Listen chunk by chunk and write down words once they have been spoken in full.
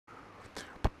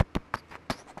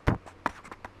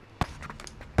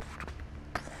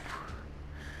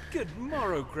Good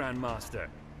morrow, Grandmaster.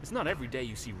 It's not every day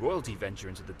you see royalty venture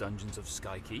into the dungeons of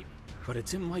Skykeep, but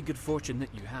it's in my good fortune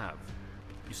that you have.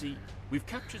 You see, we've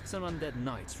captured some undead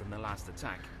knights from the last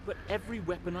attack, but every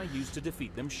weapon I use to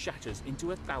defeat them shatters into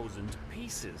 1,000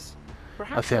 pieces.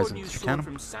 Perhaps your new sword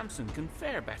from Samson can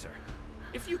fare better.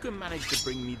 If you can manage to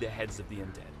bring me the heads of the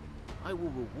undead, I will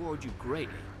reward you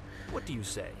greatly. What do you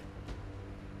say?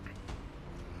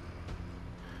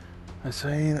 I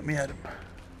say, let me at him.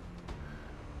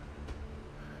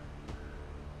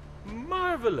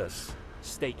 Marvelous!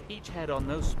 Stake each head on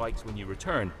those spikes when you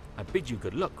return. I bid you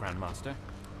good luck, Grandmaster.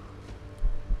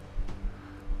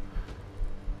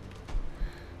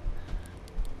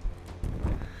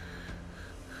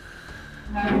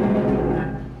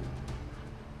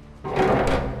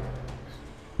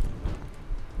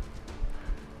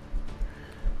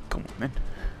 Come on, man.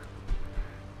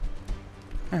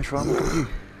 That's right, look at you.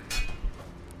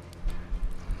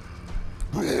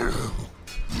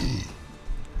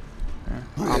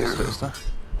 Arms first, huh?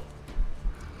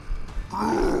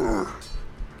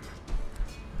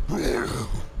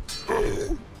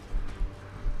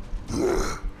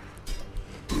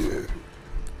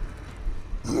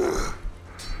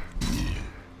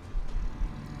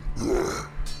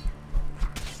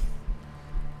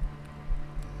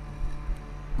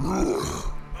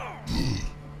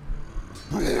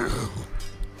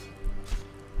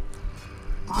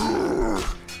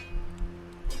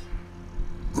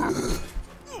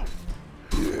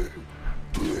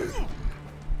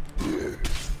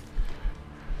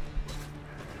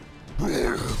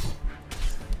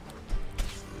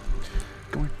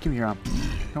 Come on, give me your arm.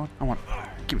 Come on, I want it.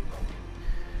 Give me.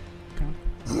 Come on.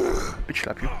 Bitch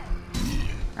slap you.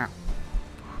 Ow.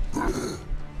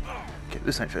 Okay,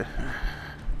 this ain't fair.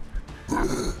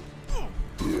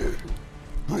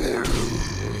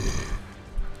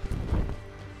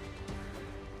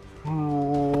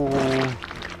 Oh.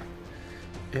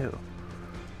 Ew.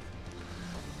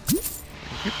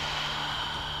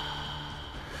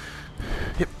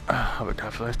 Yep, I would die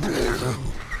for those two.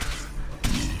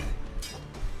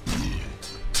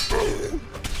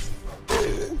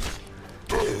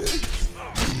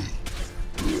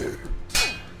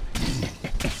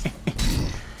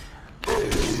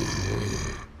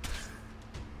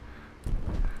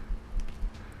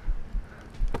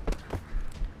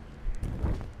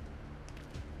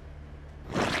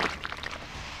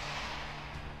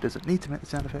 Does it need to make the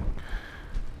sound effect?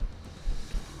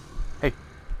 Hey,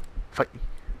 fight me.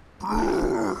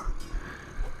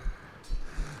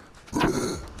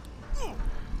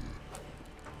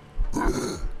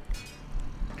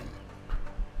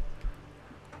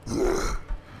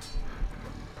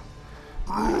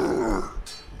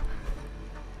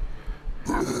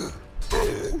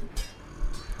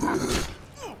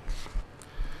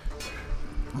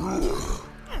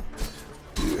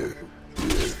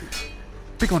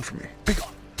 Big on from me. Big on.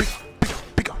 Big on. Big on.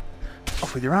 Big on.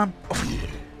 Off with your arm. Off with you.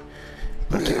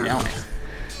 Better keep me down here.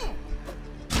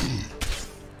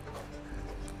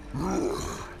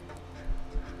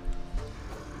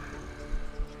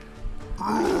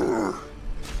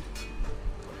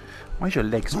 Why's your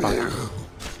leg sparking?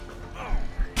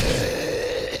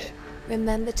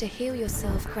 Remember to heal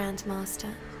yourself,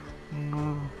 Grandmaster.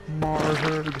 My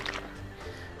head.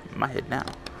 My head now.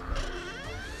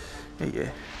 Yeah.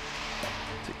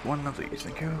 Take one of these,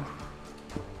 thank you.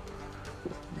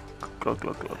 Glug,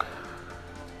 glug, glug.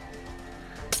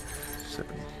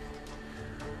 7.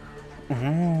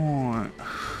 Ooh.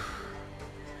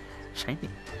 Shiny.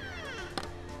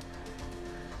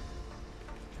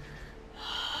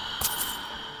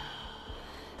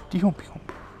 Dehump,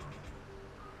 hump.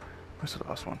 Where's the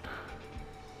last one?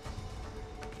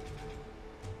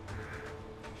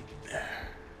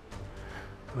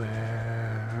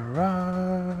 Where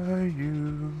are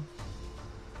you?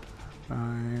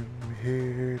 I'm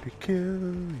here to kill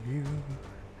you.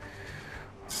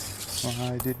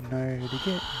 Why didn't I to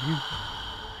get you?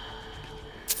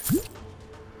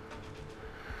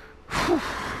 Whew.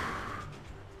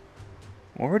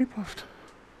 Already puffed.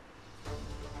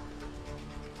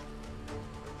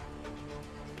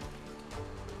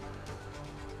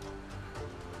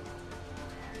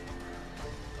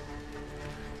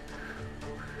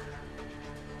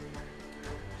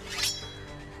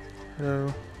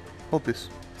 Hello. Hold this.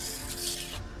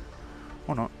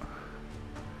 Or not.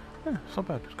 Yeah, it's not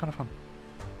bad. It's kind of fun.